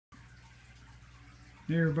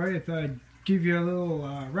Hey everybody, I thought I'd give you a little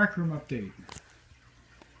rec room update.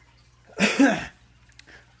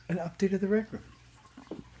 An update of the rec room.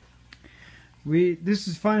 This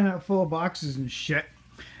is finding out full of boxes and shit.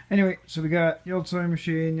 Anyway, so we got the old sewing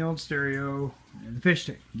machine, the old stereo, and the fish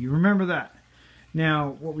tank. You remember that.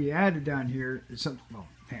 Now, what we added down here is something, well,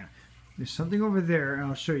 hang on. There's something over there, and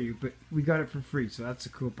I'll show you, but we got it for free, so that's the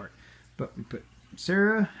cool part. But we put,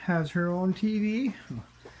 Sarah has her own TV.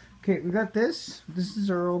 Okay, we got this. This is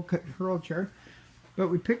her old chair. But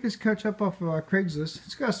we picked this couch up off of Craigslist.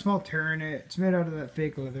 It's got a small tear in it. It's made out of that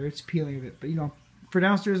fake leather. It's peeling a bit. But, you know, for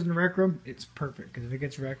downstairs in the rec room, it's perfect. Because if it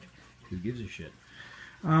gets wrecked, who gives a shit?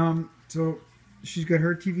 So, she's got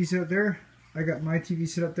her TV set up there. I got my TV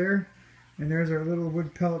set up there. And there's our little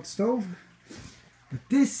wood pellet stove. But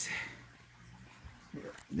this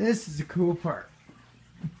is the cool part.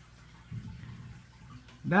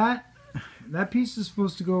 That piece is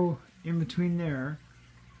supposed to go in between there,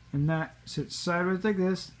 and that sits sideways like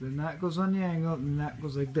this, then that goes on the angle, and that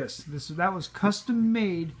goes like this. That was custom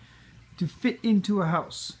made to fit into a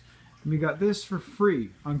house. And we got this for free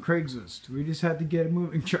on Craigslist. We just had to get a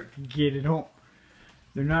moving truck to get it home.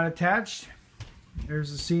 They're not attached.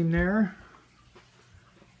 There's the seam there.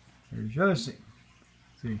 There's the other seam.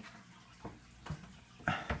 See?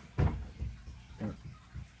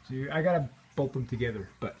 See, I gotta bolt them together,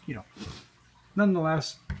 but you know.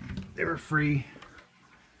 Nonetheless, they were free.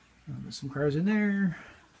 There's some cars in there.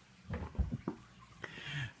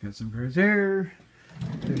 Got some cars there.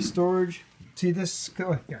 There's storage. See this?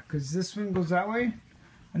 Yeah, because this one goes that way,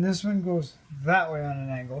 and this one goes that way on an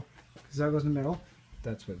angle. Because that goes in the middle.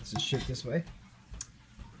 That's why this is shaped this way.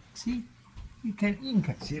 See? You can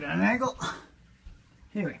kind of see it on an angle.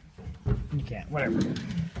 Anyway, you can't. Whatever.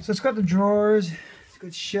 So it's got the drawers. It's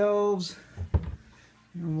got shelves.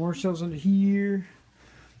 More shelves under here.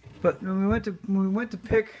 But when we went to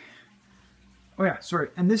pick, oh yeah, sorry,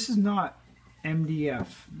 and this is not MDF.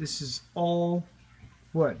 This is all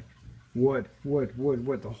wood. Wood.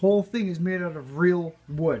 The whole thing is made out of real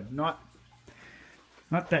wood, not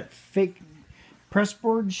that fake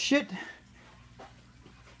pressboard shit.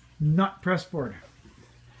 Not pressboard.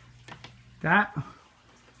 That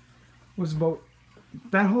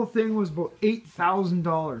whole thing was about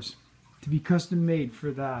 $8,000 to be custom made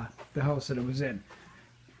for the house that it was in.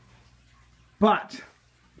 But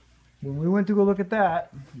when we went to go look at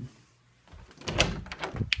that,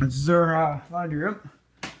 this is our laundry room.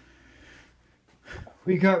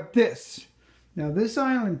 We got this. Now this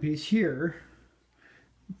island piece here,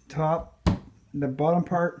 top, the bottom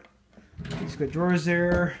part, it's got drawers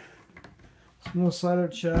there, some little slide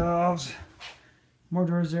out shelves, more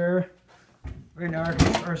drawers there. Right now our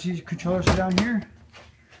RC controllers are down here.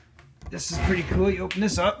 This is pretty cool. You open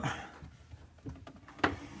this up,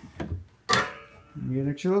 and you get an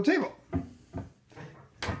extra little table.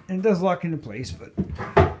 And it does lock into place, but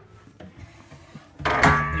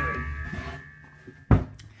anyway.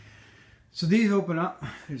 So these open up.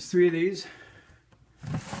 There's 3 of these.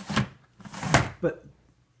 But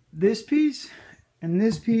this piece, and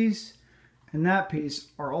this piece, and that piece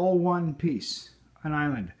are all one piece, an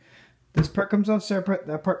island. This part comes off separate,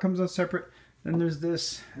 that part comes off separate, then there's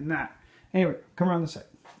this and that. Anyway, come around this side.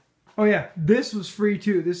 Oh yeah, this was free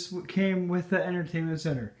too. This came with the entertainment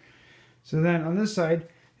center. So then on this side,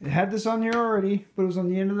 it had this on there already, but it was on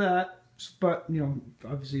the end of that. But, you know,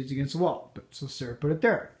 obviously it's against the wall. But so Sarah put it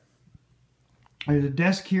there. There's a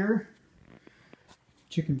desk here.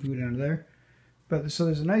 Chicken food under there. But so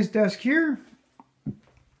there's a nice desk here.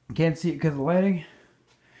 Can't see it because of the lighting.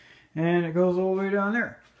 And it goes all the way down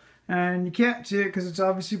there. And you can't see it because it's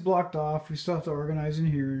obviously blocked off. We still have to organize in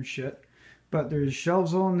here and shit. But there's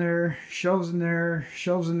shelves on there, shelves in there,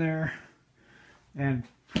 shelves in there. And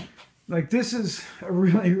like this is a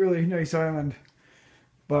really, really nice island.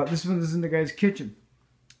 But this one is in the guy's kitchen.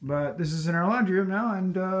 But this is in our laundry room now,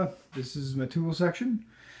 and this is my tool section.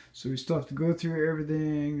 So we still have to go through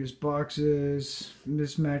everything. There's boxes,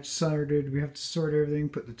 mismatched, sorted. We have to sort everything,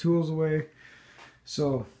 put the tools away.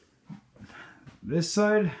 So this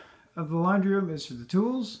side of the laundry room is for the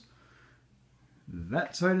tools.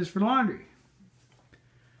 That side is for laundry.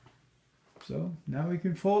 So now we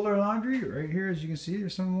can fold our laundry. Right here, as you can see,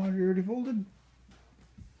 there's some laundry already folded.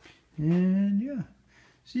 And yeah,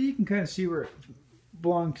 so you can kind of see where it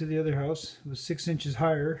belonged to the other house. It was 6 inches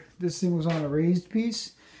higher. This thing was on a raised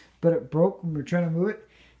piece, but it broke when we were trying to move it.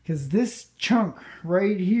 Because this chunk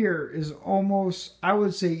right here is almost, I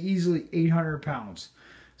would say easily 800 pounds.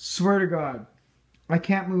 Swear to God, I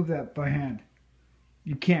can't move that by hand.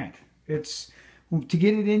 You can't. It's, to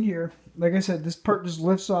get it in here, like I said, this part just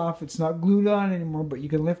lifts off. It's not glued on anymore, but you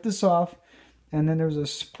can lift this off and then there was a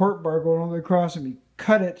support bar going all the way across, and we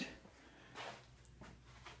cut it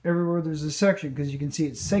everywhere there's a section because you can see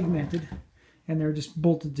it's segmented, and they're just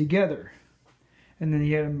bolted together. And then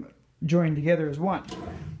you had them joined together as one.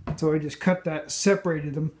 So I just cut that,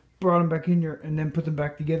 separated them, brought them back in here, and then put them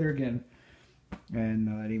back together again. And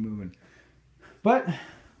that ain't moving. But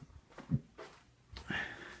you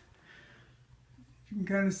can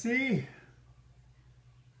kind of see.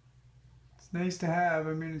 It's nice to have.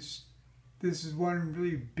 I mean, this is one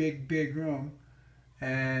really big room.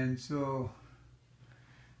 And so,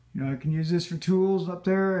 you know, I can use this for tools up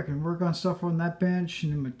there. I can work on stuff on that bench.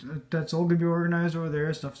 And that's all going to be organized over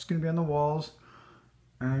there. Stuff's going to be on the walls.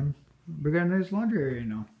 And we got a nice laundry area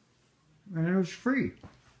now. And it was free.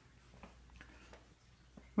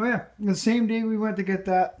 Oh yeah, the same day we went to get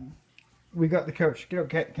that, we got the couch. Get out,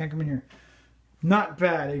 cat, can't come in here. Not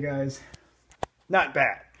bad, you guys. Not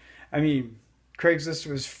bad. I mean, Craigslist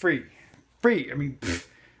was free. Free, I mean,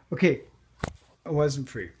 okay, it wasn't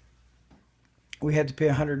free. We had to pay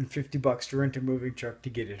 $150 to rent a moving truck to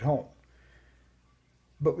get it home.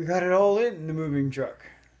 But we got it all in the moving truck.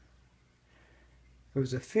 It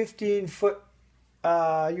was a 15-foot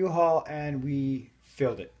U-Haul, and we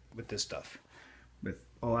filled it with this stuff. With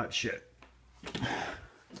all that shit.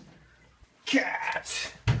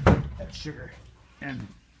 Cat! That's sugar. And,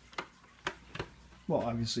 well,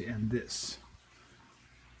 obviously, and this.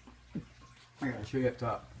 I gotta show you up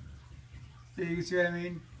top. So you can see what I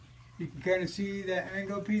mean? You can kind of see that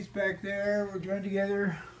angle piece back there. We're joined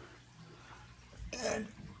together. And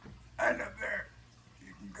up there.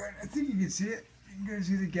 You can kind of, I think you can see it. You can kind of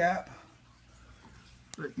see the gap.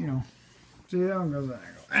 But, you know, see that one goes that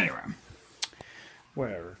angle. Anyway.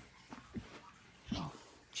 Whatever. Oh,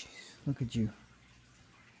 jeez. Look at you.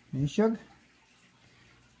 Hey, Shug?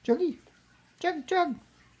 Juggy? Jug. I'm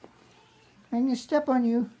going to step on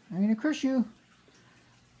you. I'm going to crush you.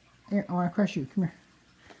 Here, I want to crush you. Come here.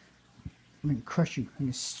 I'm going to crush you. I'm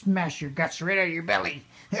going to smash your guts right out of your belly.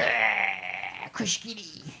 Ah, crush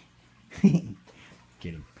kitty.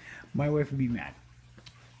 Kidding. My wife would be mad.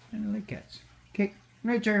 I don't like cats. Okay,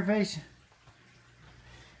 right to your face.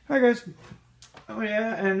 Hi, guys. Oh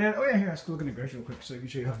yeah, and then, oh yeah, here, let's look at the grass real quick so I can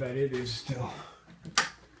show you how bad it is still.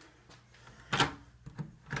 The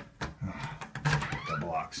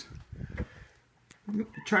blocks. The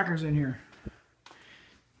tracker's in here.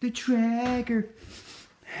 The tracker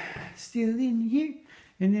still in here,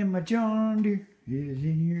 and then my John Deere is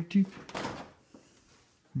in here too.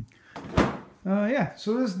 Yeah,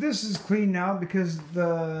 so this is clean now because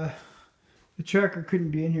the tracker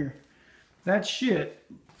couldn't be in here. That shit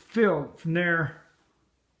filled from there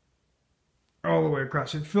all the way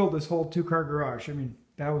across. It filled this whole 2-car garage. I mean,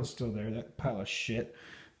 that was still there, that pile of shit.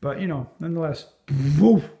 But, you know, nonetheless,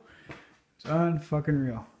 woof, it's unfucking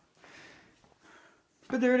real.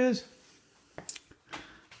 But there it is.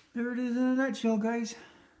 There it is in a nutshell, guys.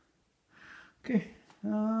 Okay.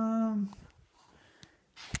 Yeah.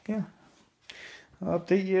 I'll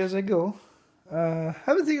update you as I go. I've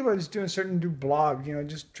been thinking about just starting to do blogs, you know,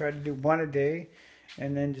 just try to do one a day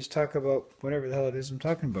and then just talk about whatever the hell it is I'm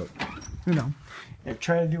talking about. You know, and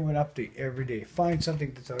try to do an update every day. Find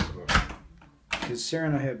something to talk about. Because Sarah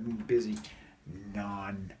and I have been busy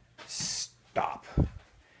non-stop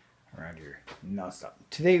around here. Non-stop.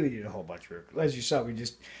 Today we did a whole bunch of work. As you saw, we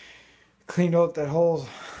just cleaned out that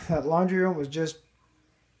laundry room was just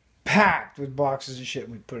packed with boxes and shit.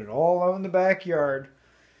 We put it all out in the backyard.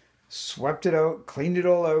 Swept it out, cleaned it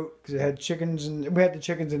all out because it had chickens, and we had the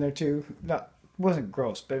chickens in there too. It wasn't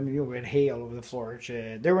gross, but I mean, you know, we had hay all over the floor.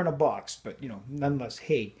 They were in a box, but you know, nonetheless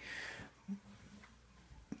hay.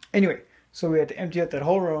 Anyway, so we had to empty out that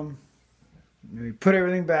whole room. We put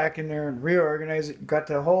everything back in there and reorganize it. Got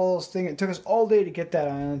the whole thing. It took us all day to get that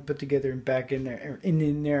island put together and back in there,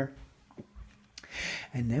 in there.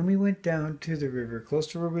 And then we went down to the river, close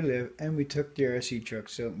to where we live, and we took the RC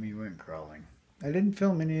trucks out and we went crawling. I didn't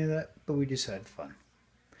film any of that, but we just had fun.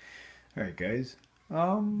 Alright guys,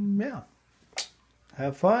 yeah.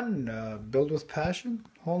 Have fun, build with passion,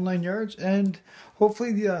 whole 9 yards, and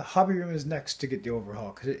hopefully the hobby room is next to get the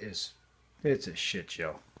overhaul, because it's a shit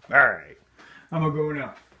show. Alright, I'm gonna go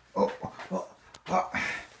now. Oh.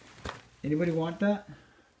 Anybody want that?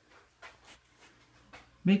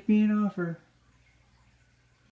 Make me an offer.